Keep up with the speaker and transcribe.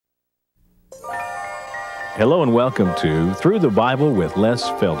Hello and welcome to Through the Bible with Les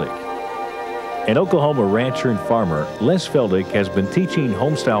Feldick. An Oklahoma rancher and farmer, Les Feldick has been teaching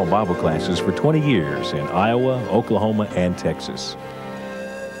homestyle Bible classes for 20 years in Iowa, Oklahoma, and Texas.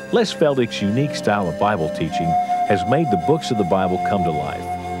 Les Feldick's unique style of Bible teaching has made the books of the Bible come to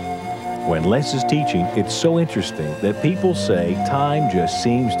life. When Les is teaching, it's so interesting that people say time just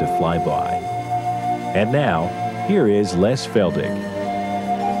seems to fly by. And now, here is Les Feldick.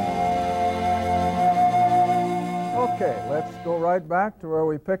 Okay, let's go right back to where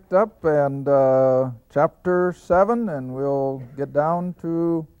we picked up and chapter 7, and we'll get down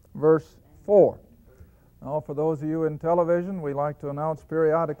to verse 4. Now, for those of you in television, we like to announce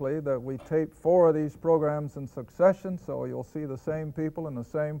periodically that we tape 4 of these programs in succession, so you'll see the same people in the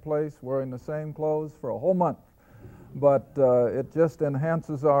same place wearing the same clothes for a whole month. But it just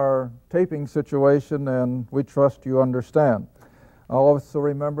enhances our taping situation, and we trust you understand. Also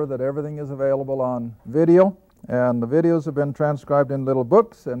remember that everything is available on video, and the videos have been transcribed in little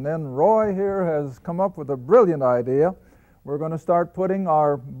books. And then Roy here has come up with a brilliant idea. We're going to start putting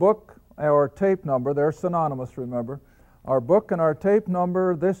our book, our tape number, they're synonymous, remember. Our book and our tape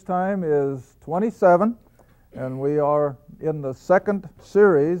number this time is 27, and we are in the second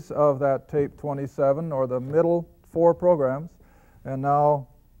series of that tape 27, or the middle 4 programs. And now,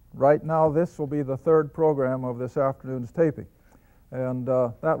 right now, this will be the 3rd program of this afternoon's taping. And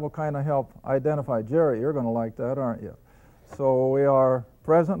that will kind of help identify. Jerry, you're going to like that, aren't you? So we are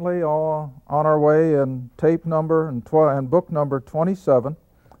presently all on our way in tape number and book number 27.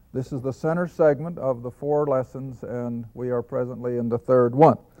 This is the center segment of the 4 lessons, and we are presently in the 3rd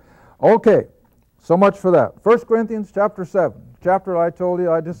one. Okay, so much for that. 1 Corinthians chapter 7. Chapter I told you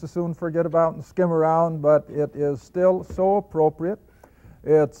I just as soon forget about and skim around, but it is still so appropriate.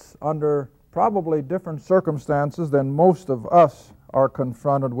 It's under probably different circumstances than most of us are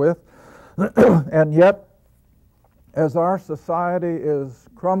confronted with. And yet, as our society is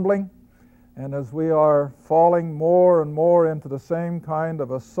crumbling, and as we are falling more and more into the same kind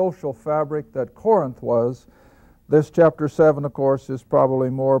of a social fabric that Corinth was, this chapter 7, of course, is probably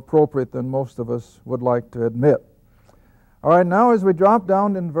more appropriate than most of us would like to admit. All right, now as we drop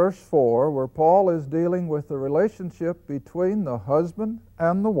down in verse 4, where Paul is dealing with the relationship between the husband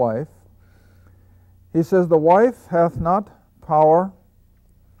and the wife, he says, "The wife hath not power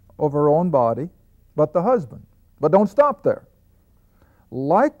over her own body, but the husband." But don't stop there.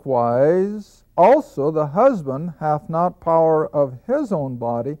 "Likewise, also the husband hath not power of his own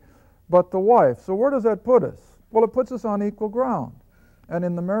body, but the wife." So where does that put us? Well, it puts us on equal ground. And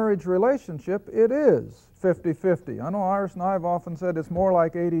in the marriage relationship, it is 50-50. I know Iris and I have often said it's more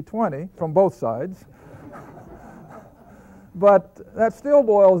like 80-20 from both sides. But that still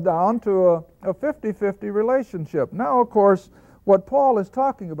boils down to a 50-50 relationship. Now, of course, what Paul is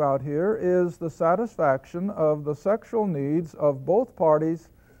talking about here is the satisfaction of the sexual needs of both parties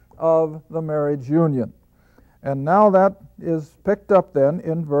of the marriage union. And now that is picked up then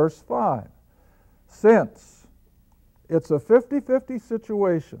in verse 5. Since it's a 50-50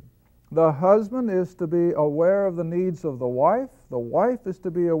 situation, the husband is to be aware of the needs of the wife is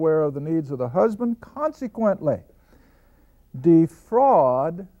to be aware of the needs of the husband. Consequently,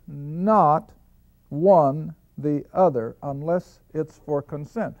 defraud not one the other unless it's for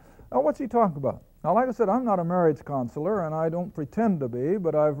consent. Now, what's he talking about? Now, like I said, I'm not a marriage counselor, and I don't pretend to be,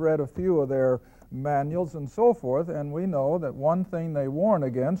 but I've read a few of their manuals and so forth, and we know that one thing they warn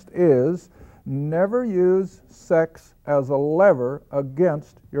against is never use sex as a lever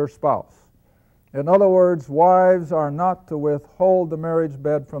against your spouse. In other words, wives are not to withhold the marriage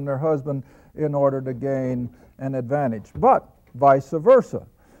bed from their husband in order to gain an advantage, but vice versa.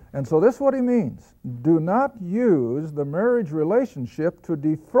 And so this is what he means. Do not use the marriage relationship to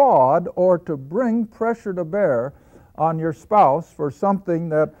defraud or to bring pressure to bear on your spouse for something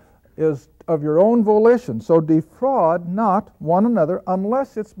that is of your own volition. So defraud not one another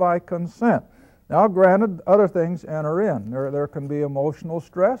unless it's by consent. Now, granted, other things enter in. There can be emotional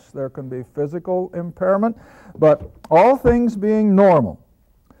stress, there can be physical impairment, but all things being normal,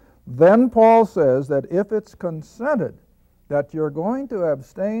 then Paul says that if it's consented that you're going to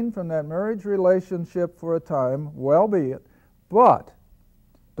abstain from that marriage relationship for a time, well be it, but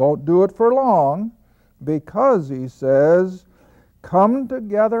don't do it for long, because, he says, come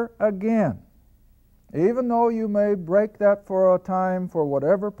together again. Even though you may break that for a time for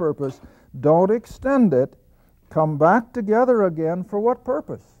whatever purpose, don't extend it. Come back together again for what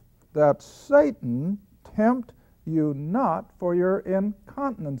purpose? That Satan tempt you not for your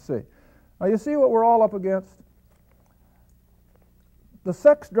incontinency. Now you see what we're all up against? The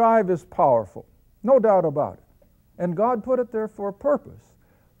sex drive is powerful, no doubt about it. And God put it there for a purpose.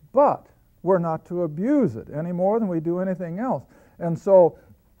 But We're not to abuse it any more than we do anything else. And so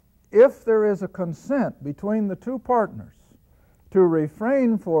if there is a consent between the two partners to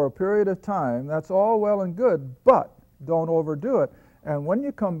refrain for a period of time, that's all well and good, but don't overdo it. And when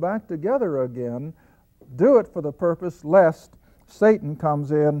you come back together again, do it for the purpose lest Satan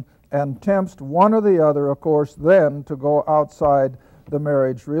comes in and tempts one or the other, of course, then to go outside the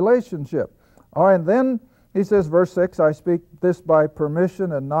marriage relationship. All right, and then he says, verse 6, I speak this by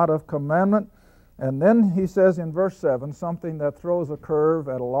permission and not of commandment. And then he says in verse 7, something that throws a curve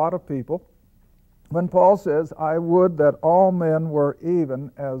at a lot of people, when Paul says, I would that all men were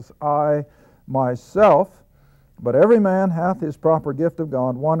even as I myself, but every man hath his proper gift of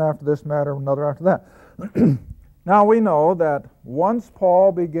God, one after this matter, another after that. Now we know that once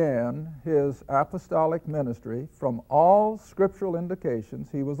Paul began his apostolic ministry, from all scriptural indications,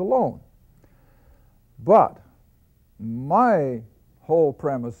 he was alone. But my whole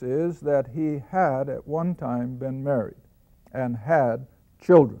premise is that he had at one time been married and had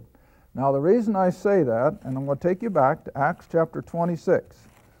children. Now the reason I say that, and I'm going to take you back to Acts chapter 26,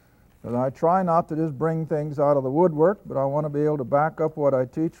 because I try not to just bring things out of the woodwork, but I want to be able to back up what I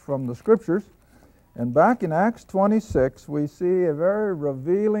teach from the Scriptures. And back in Acts 26, we see a very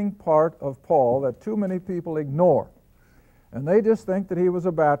revealing part of Paul that too many people ignore. And they just think that he was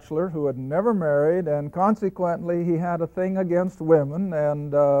a bachelor who had never married, and consequently he had a thing against women,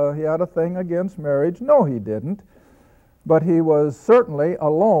 and he had a thing against marriage. No, he didn't. But he was certainly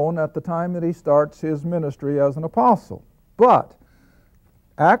alone at the time that he starts his ministry as an apostle. But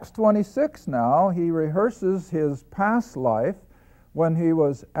Acts 26 now, he rehearses his past life when he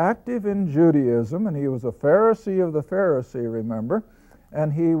was active in Judaism, and he was a Pharisee of the Pharisee, remember,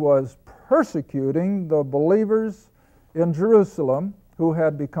 and he was persecuting the believers in Jerusalem who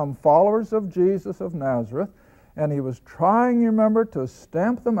had become followers of Jesus of Nazareth, and he was trying, remember, to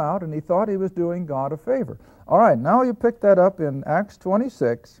stamp them out, and he thought he was doing God a favor. All right, now you pick that up in Acts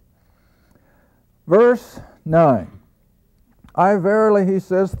 26, verse 9. I verily, he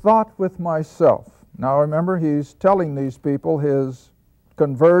says, thought with myself. Now remember, he's telling these people his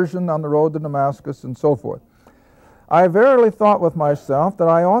conversion on the road to Damascus and so forth. I verily thought with myself that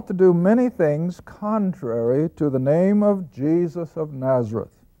I ought to do many things contrary to the name of Jesus of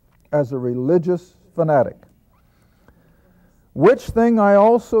Nazareth, as a religious fanatic, which thing I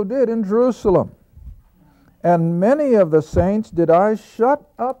also did in Jerusalem. And many of the saints did I shut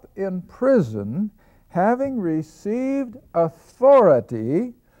up in prison, having received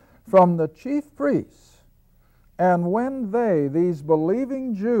authority from the chief priests. And when they, these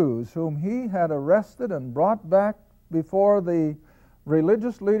believing Jews, whom he had arrested and brought back before the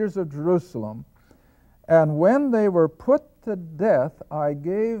religious leaders of Jerusalem, and when they were put to death, I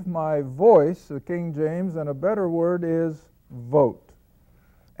gave my voice, the King James, and a better word is vote.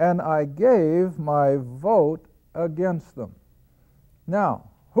 And I gave my vote against them. Now,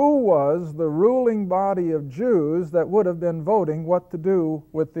 who was the ruling body of Jews that would have been voting what to do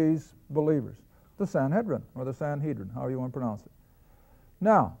with these believers? The Sanhedrin, or the Sanhedrin, however you want to pronounce it.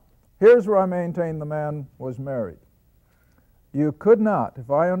 Now, here's where I maintain the man was married. You could not, if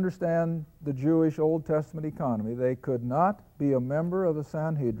I understand the Jewish Old Testament economy, they could not be a member of the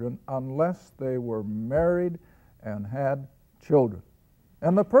Sanhedrin unless they were married and had children.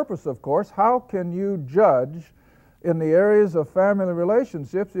 And the purpose, of course, how can you judge in the areas of family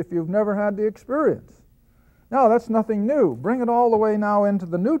relationships if you've never had the experience? Now, that's nothing new. Bring it all the way now into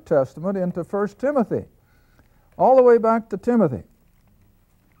the New Testament, into 1 Timothy. All the way back to Timothy.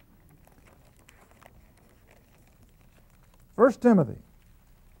 1 Timothy,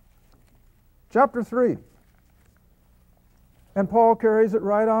 chapter 3. And Paul carries it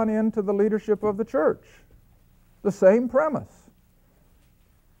right on into the leadership of the church. The same premise.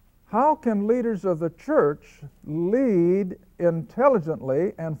 How can leaders of the church lead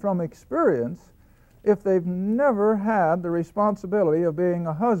intelligently and from experience if they've never had the responsibility of being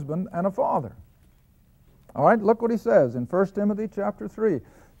a husband and a father? All right, look what he says in 1 Timothy chapter 3. You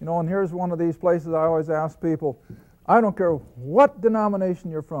know, and here's one of these places I always ask people, I don't care what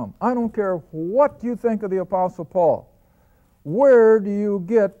denomination you're from. I don't care what you think of the Apostle Paul. Where do you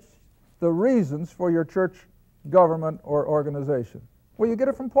get the reasons for your church government or organization? Well, you get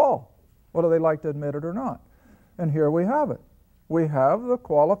it from Paul, whether they like to admit it or not. And here we have it. We have the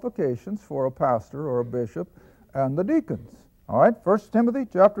qualifications for a pastor or a bishop and the deacons. All right, 1 Timothy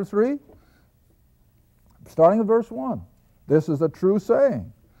chapter 3, starting at verse 1. This is a true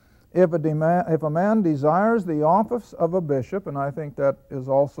saying. If a man desires the office of a bishop, and I think that is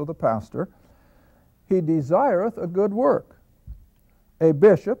also the pastor, he desireth a good work. A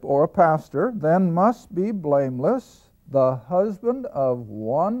bishop or a pastor then must be blameless, the husband of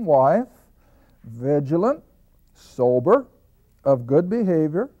one wife, vigilant, sober, of good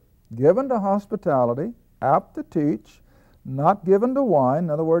behavior, given to hospitality, apt to teach, not given to wine. In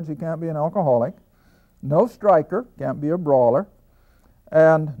other words, he can't be an alcoholic. No striker, can't be a brawler,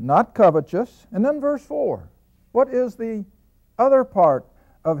 and not covetous. And then verse 4, what is the other part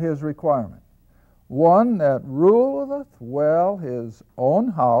of his requirement? One that ruleth well his own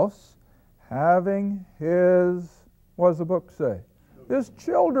house, having his, what does the book say? His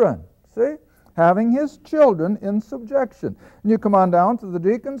children, see? Having his children in subjection. And you come on down to the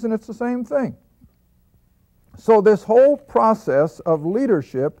deacons and it's the same thing. So this whole process of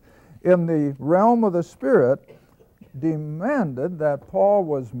leadership in the realm of the Spirit demanded that Paul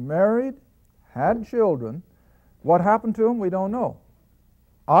was married, had children. What happened to him, we don't know.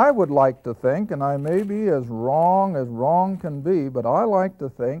 I would like to think, and I may be as wrong can be, but I like to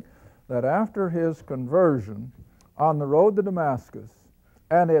think that after his conversion on the road to Damascus,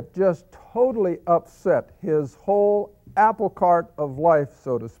 and it just totally upset his whole apple cart of life,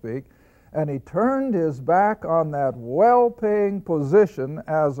 so to speak, and he turned his back on that well-paying position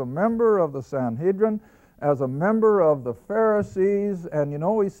as a member of the Sanhedrin, as a member of the Pharisees, and you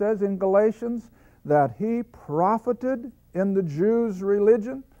know, he says in Galatians that he profited in the Jews'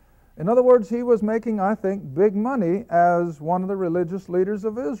 religion. In other words, he was making, I think, big money as one of the religious leaders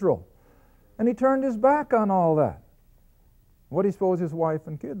of Israel. And he turned his back on all that. What do you suppose his wife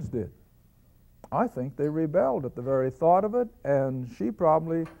and kids did? I think they rebelled at the very thought of it, and she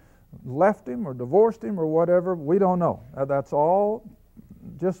probably left him or divorced him or whatever. We don't know. That's all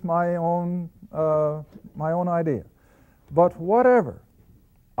just my own idea. But whatever,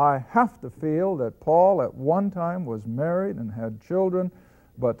 I have to feel that Paul at one time was married and had children,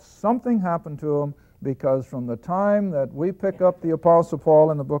 but something happened to him, because from the time that we pick up the Apostle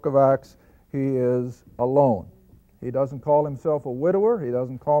Paul in the book of Acts, he is alone. He doesn't call himself a widower. He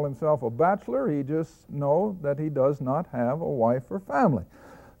doesn't call himself a bachelor. He just knows that he does not have a wife or family.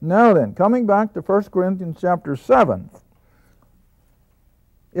 Now then, coming back to 1 Corinthians chapter 7,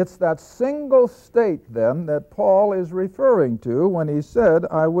 it's that single state then that Paul is referring to when he said,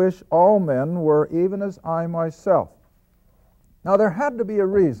 I wish all men were even as I myself. Now there had to be a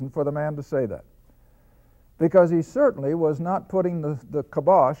reason for the man to say that, because he certainly was not putting the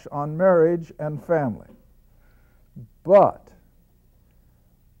kibosh on marriage and family. But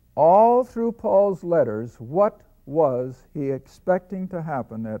all through Paul's letters, what was he expecting to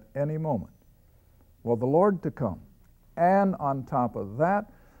happen at any moment? Well, the Lord to come. And on top of that,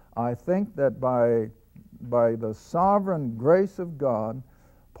 I think that by the sovereign grace of God,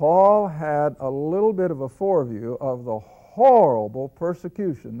 Paul had a little bit of a foreview of the horrible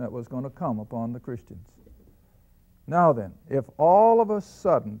persecution that was going to come upon the Christians. Now then, if all of a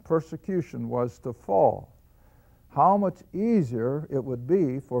sudden persecution was to fall, how much easier it would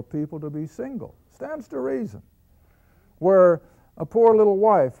be for people to be single. Stands to reason. Where a poor little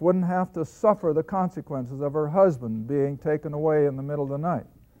wife wouldn't have to suffer the consequences of her husband being taken away in the middle of the night,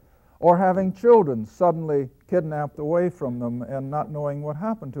 or having children suddenly kidnapped away from them and not knowing what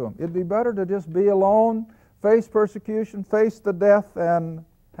happened to them. It'd be better to just be alone, face persecution, face the death, and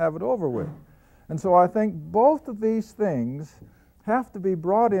have it over with. And so I think both of these things have to be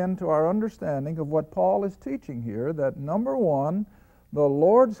brought into our understanding of what Paul is teaching here, that number one, the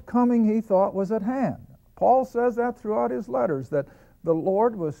Lord's coming he thought was at hand. Paul says that throughout his letters, that the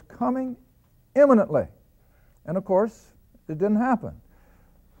Lord was coming imminently. And of course, it didn't happen.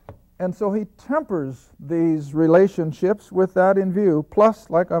 And so he tempers these relationships with that in view. Plus,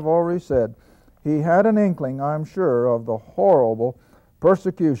 like I've already said, he had an inkling, I'm sure, of the horrible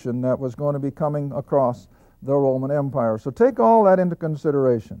persecution that was going to be coming across the Roman Empire. So take all that into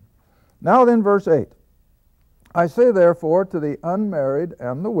consideration. Now then, verse 8. I say therefore to the unmarried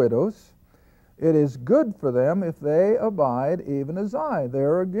and the widows, it is good for them if they abide even as I.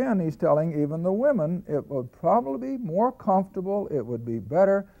 There again, he's telling even the women, it would probably be more comfortable, it would be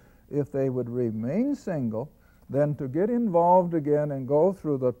better if they would remain single than to get involved again and go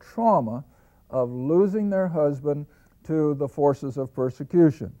through the trauma of losing their husband to the forces of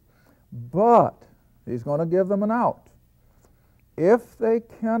persecution. But he's going to give them an out. If they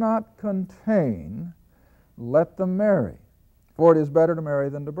cannot contain, let them marry, for it is better to marry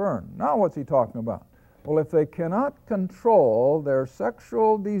than to burn. Now what's he talking about? Well, if they cannot control their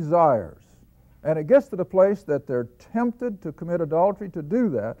sexual desires, and it gets to the place that they're tempted to commit adultery to do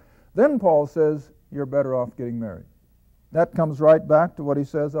that, then Paul says, you're better off getting married. That comes right back to what he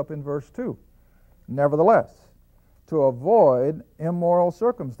says up in verse 2. Nevertheless, to avoid immoral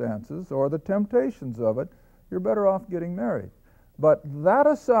circumstances or the temptations of it, you're better off getting married. But that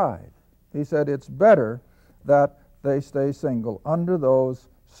aside, he said it's better that they stay single under those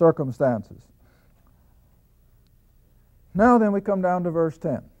circumstances. Now then we come down to verse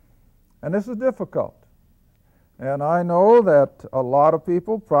 10. And this is difficult. And I know that a lot of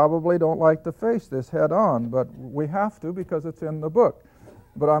people probably don't like to face this head on, but we have to because it's in the book.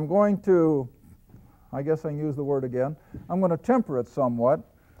 But I'm going to, I guess I can use the word again, I'm going to temper it somewhat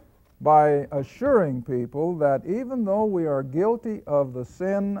by assuring people that even though we are guilty of the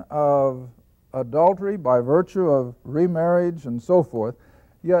sin of adultery by virtue of remarriage and so forth,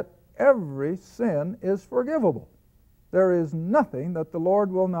 yet every sin is forgivable. There is nothing that the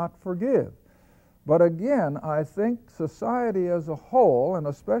Lord will not forgive. But again, I think society as a whole, and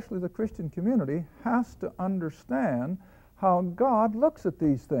especially the Christian community, has to understand how God looks at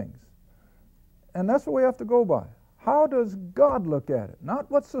these things. And that's what we have to go by. How does God look at it? Not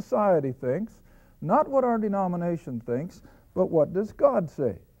what society thinks, not what our denomination thinks, but what does God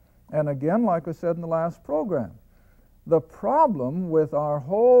say? And again, like I said in the last program, the problem with our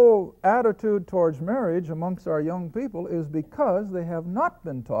whole attitude towards marriage amongst our young people is because they have not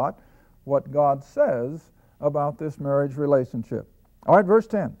been taught what God says about this marriage relationship. All right, verse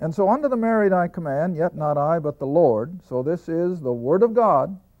 10. And so unto the married I command, yet not I, but the Lord. So this is the word of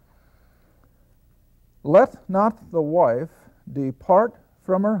God. Let not the wife depart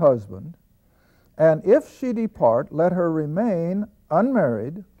from her husband, and if she depart, let her remain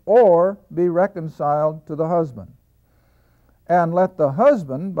unmarried, or be reconciled to the husband. And let the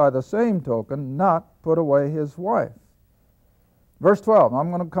husband, by the same token, not put away his wife. Verse 12,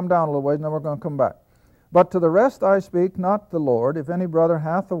 I'm going to come down a little ways, and then we're going to come back. But to the rest I speak, not the Lord. If any brother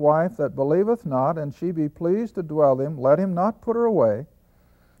hath a wife that believeth not, and she be pleased to dwell him, let him not put her away.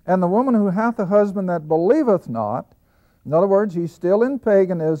 And the woman who hath a husband that believeth not, in other words, he's still in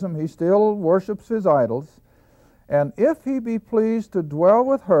paganism, he still worships his idols, and if he be pleased to dwell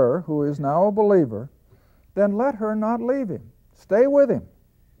with her, who is now a believer, then let her not leave him. Stay with him.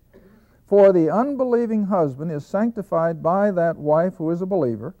 For the unbelieving husband is sanctified by that wife who is a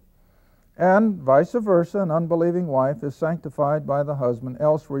believer, and vice versa, an unbelieving wife is sanctified by the husband,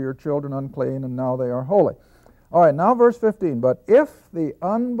 else were your children unclean, and now they are holy. All right, now verse 15. But if the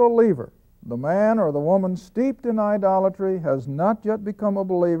unbeliever, the man or the woman steeped in idolatry, has not yet become a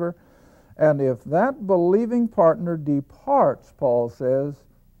believer, and if that believing partner departs, Paul says,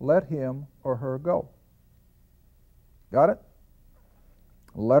 let him or her go. Got it?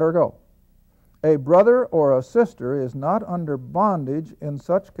 Let her go. A brother or a sister is not under bondage in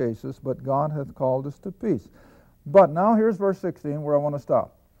such cases, but God hath called us to peace. But now here's verse 16 where I want to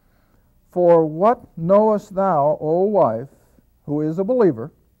stop. For what knowest thou, O wife, who is a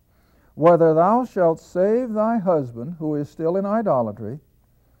believer, whether thou shalt save thy husband, who is still in idolatry,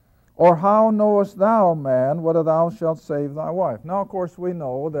 or how knowest thou, man, whether thou shalt save thy wife? Now, of course, we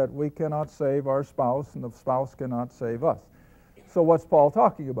know that we cannot save our spouse, and the spouse cannot save us. So what's Paul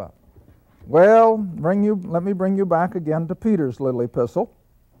talking about? Well, let me bring you back again to Peter's little epistle.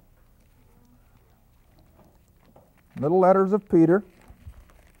 Little letters of Peter.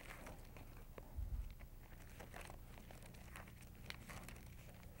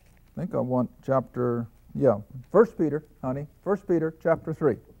 I think I want chapter, 1 Peter, honey, 1 Peter chapter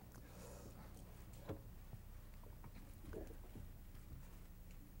 3.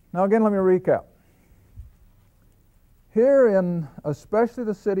 Now again, let me recap. Here in especially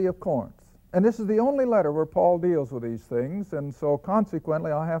the city of Corinth, and this is the only letter where Paul deals with these things, and so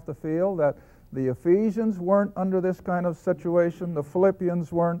consequently I have to feel that the Ephesians weren't under this kind of situation, the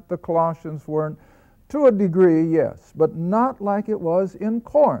Philippians weren't, the Colossians weren't. To a degree, yes, but not like it was in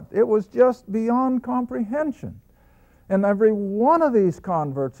Corinth. It was just beyond comprehension. And every one of these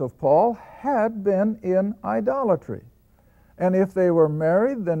converts of Paul had been in idolatry. And if they were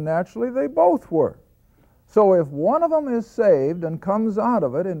married, then naturally they both were. So if one of them is saved and comes out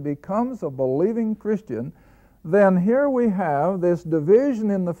of it and becomes a believing Christian, then here we have this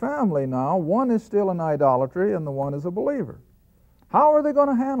division in the family now. One is still in idolatry and the one is a believer. How are they going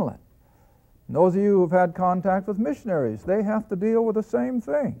to handle it? Those of you who've had contact with missionaries, they have to deal with the same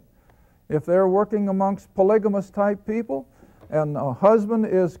thing. If they're working amongst polygamous type people and a husband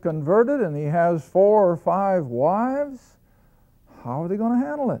is converted and he has 4 or 5 wives, how are they going to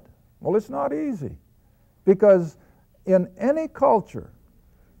handle it? Well, it's not easy. Because in any culture,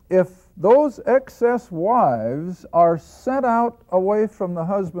 if those excess wives are sent out away from the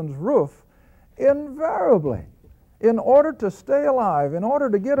husband's roof, invariably, in order to stay alive, in order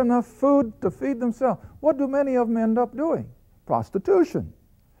to get enough food to feed themselves, what do many of them end up doing? Prostitution.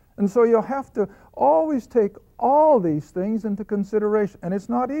 And so you'll have to always take all these things into consideration, and it's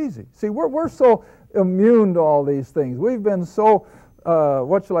not easy. See, we're so immune to all these things. We've been so,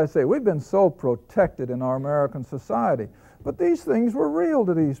 we've been so protected in our American society. But these things were real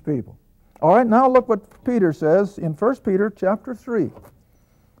to these people. All right, now look what Peter says in 1 Peter chapter 3,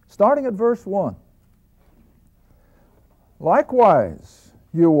 starting at verse 1. Likewise,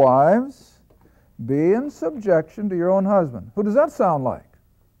 you wives, be in subjection to your own husband. Who does that sound like?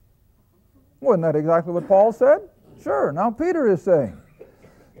 Wasn't that exactly what Paul said? Sure, now Peter is saying,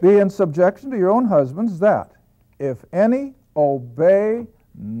 be in subjection to your own husbands, that if any obey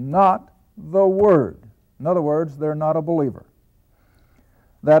not the word, in other words, they're not a believer,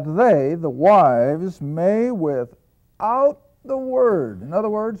 that they, the wives, may without the word, in other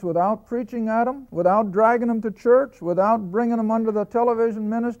words, without preaching at them, without dragging them to church, without bringing them under the television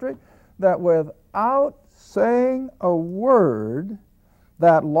ministry, that without saying a word,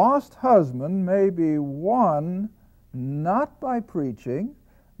 that lost husband may be won not by preaching,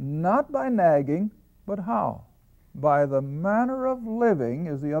 not by nagging, but how? By the manner of living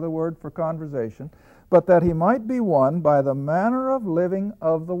is the other word for conversation, but that he might be won by the manner of living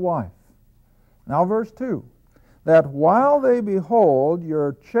of the wife. Now verse 2, that while they behold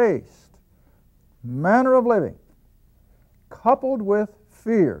your chaste manner of living, coupled with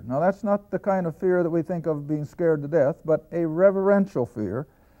fear. Now that's not the kind of fear that we think of being scared to death, but a reverential fear,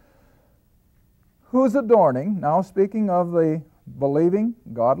 whose adorning, now speaking of the believing,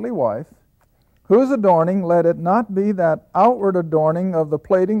 godly wife, whose adorning, let it not be that outward adorning of the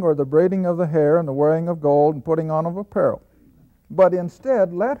plaiting or the braiding of the hair and the wearing of gold and putting on of apparel, but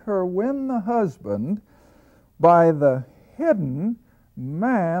instead let her win the husband by the hidden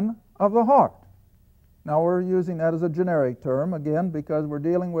man of the heart. Now we're using that as a generic term, again, because we're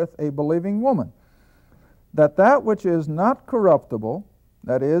dealing with a believing woman. That which is not corruptible,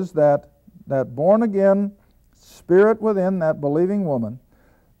 that is, that born-again spirit within that believing woman,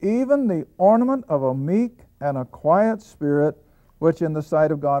 even the ornament of a meek and a quiet spirit, which in the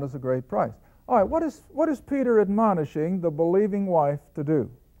sight of God is a great price. All right, what is Peter admonishing the believing wife to do?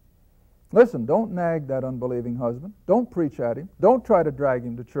 Listen, don't nag that unbelieving husband. Don't preach at him. Don't try to drag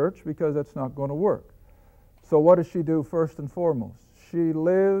him to church, because that's not going to work. So what does she do first and foremost? She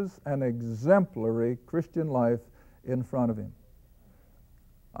lives an exemplary Christian life in front of him.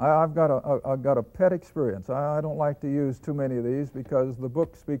 I've got a pet experience. I don't like to use too many of these because the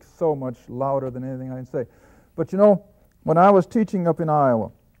book speaks so much louder than anything I can say. But you know, when I was teaching up in Iowa,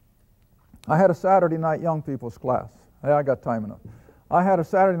 I had a Saturday night young people's class. Hey, I got time enough. I had a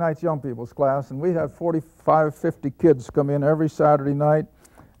Saturday night young people's class, and we had 45, 50 kids come in every Saturday night.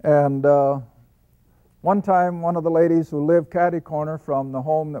 And one time, one of the ladies who lived catty corner from the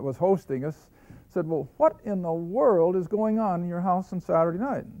home that was hosting us said, well, what in the world is going on in your house on Saturday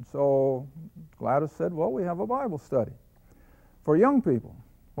night? And so Gladys said, well, we have a Bible study for young people.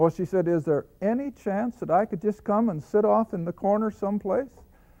 Well, she said, is there any chance that I could just come and sit off in the corner someplace?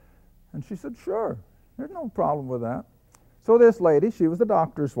 And she said, sure, there's no problem with that. So this lady, she was the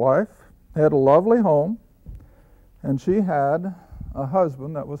doctor's wife, had a lovely home, and she had a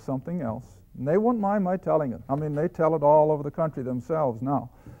husband that was something else. And they wouldn't mind my telling it. I mean, they tell it all over the country themselves now.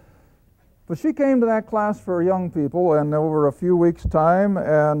 But she came to that class for young people, and over a few weeks' time,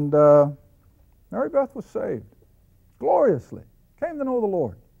 and Mary Beth was saved gloriously, came to know the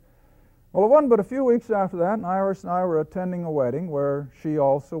Lord. Well, it wasn't but a few weeks after that, and Iris and I were attending a wedding where she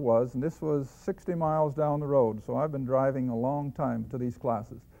also was, and this was 60 miles down the road, so I've been driving a long time to these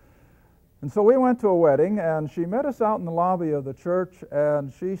classes. And so we went to a wedding, and she met us out in the lobby of the church,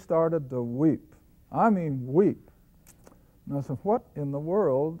 and she started to weep. I mean, weep. And I said, what in the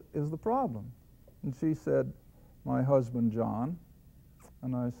world is the problem? And she said, my husband, John.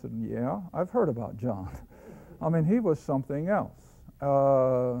 And I said, yeah, I've heard about John. I mean, he was something else.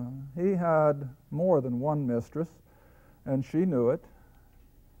 He had more than one mistress, and she knew it.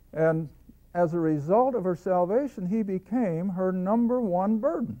 And as a result of her salvation, he became her number one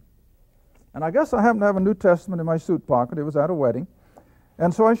burden. And I guess I happened to have a New Testament in my suit pocket. It was at a wedding.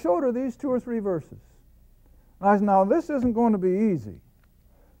 And so I showed her these 2 or 3 verses. And I said, now this isn't going to be easy.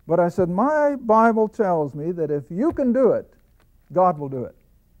 But I said, my Bible tells me that if you can do it, God will do it.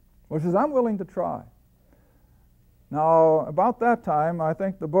 Which is, I'm willing to try. Now, about that time, I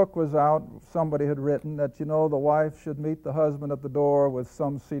think the book was out. Somebody had written that, you know, the wife should meet the husband at the door with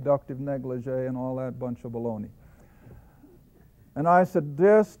some seductive negligee and all that bunch of baloney. And I said,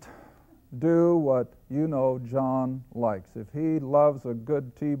 just do what you know John likes. If he loves a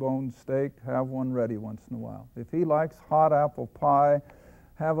good T-bone steak, have one ready once in a while. If he likes hot apple pie,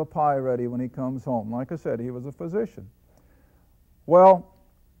 have a pie ready when he comes home. Like I said, he was a physician. Well,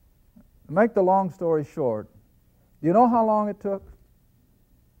 to make the long story short, you know how long it took?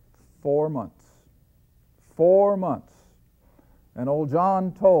 4 months. 4 months. And old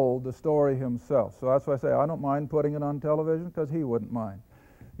John told the story himself. So that's why I say I don't mind putting it on television, because he wouldn't mind.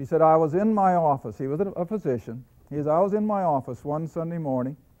 He said, I was in my office. He was a physician. He said, I was in my office one Sunday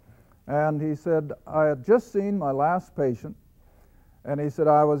morning, and he said, I had just seen my last patient, and he said,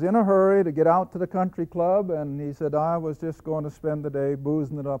 I was in a hurry to get out to the country club, and he said, I was just going to spend the day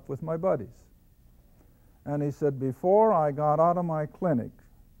boozing it up with my buddies. And he said, before I got out of my clinic,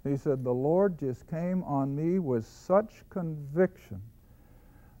 he said, the Lord just came on me with such conviction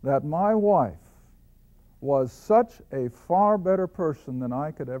that my wife was such a far better person than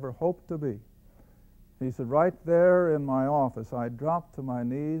I could ever hope to be. He said, right there in my office, I dropped to my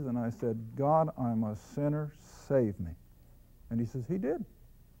knees and I said, God, I'm a sinner, save me. And he says, he did.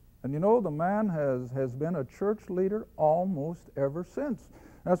 And you know, the man has been a church leader almost ever since.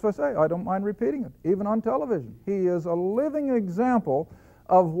 That's what I say, I don't mind repeating it, even on television. He is a living example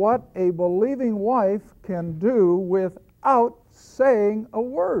of what a believing wife can do without saying a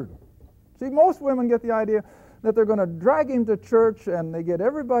word. See, most women get the idea that they're going to drag him to church and they get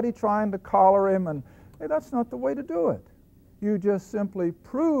everybody trying to collar him, and hey, that's not the way to do it. You just simply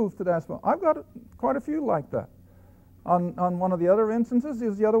prove to that. I've got quite a few like that. On one of the other instances, it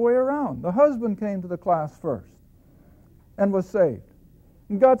was the other way around. The husband came to the class first and was saved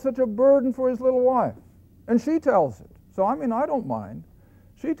and got such a burden for his little wife. And she tells it. So, I mean, I don't mind.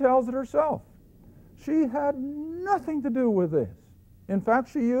 She tells it herself. She had nothing to do with this. In fact,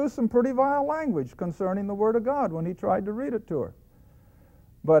 she used some pretty vile language concerning the Word of God when he tried to read it to her.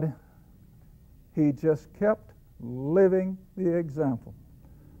 But he just kept living the example.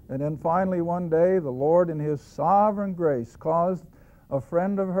 And then finally one day, the Lord in his sovereign grace caused a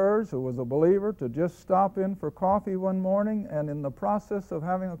friend of hers who was a believer to just stop in for coffee one morning, and in the process of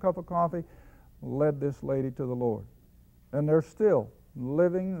having a cup of coffee, led this lady to the Lord. And they're still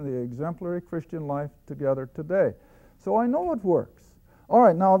living the exemplary Christian life together today. So I know it works. All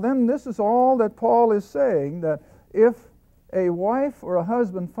right, now then this is all that Paul is saying, that if a wife or a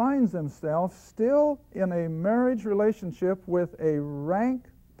husband finds themselves still in a marriage relationship with a rank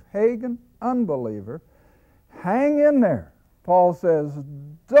pagan unbeliever, hang in there. Paul says,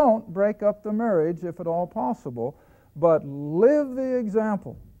 don't break up the marriage if at all possible, but live the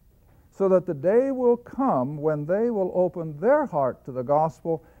example so that the day will come when they will open their heart to the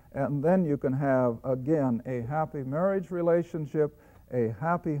gospel, and then you can have, again, a happy marriage relationship, a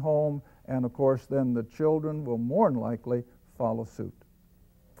happy home, and of course then the children will more than likely follow suit.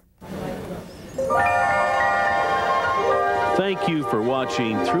 Thank you for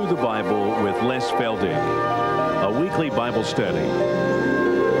watching Through the Bible with Les Feldick, a weekly Bible study.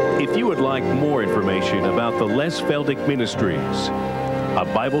 If you would like more information about the Les Feldick Ministries, a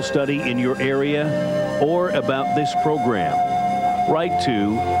Bible study in your area, or about this program, write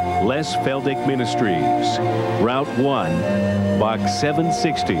to Les Feldick Ministries, Route 1, Box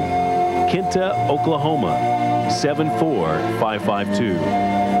 760, Kinta, Oklahoma, 74552.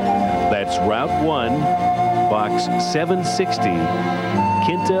 That's Route 1, Box 760,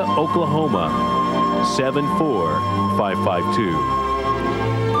 Kinta, Oklahoma,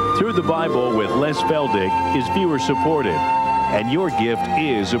 74552. Through the Bible with Les Feldick is viewer supported, and your gift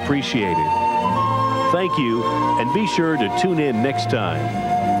is appreciated. Thank you, and be sure to tune in next time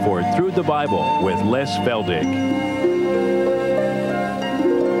for Through the Bible with Les Feldick.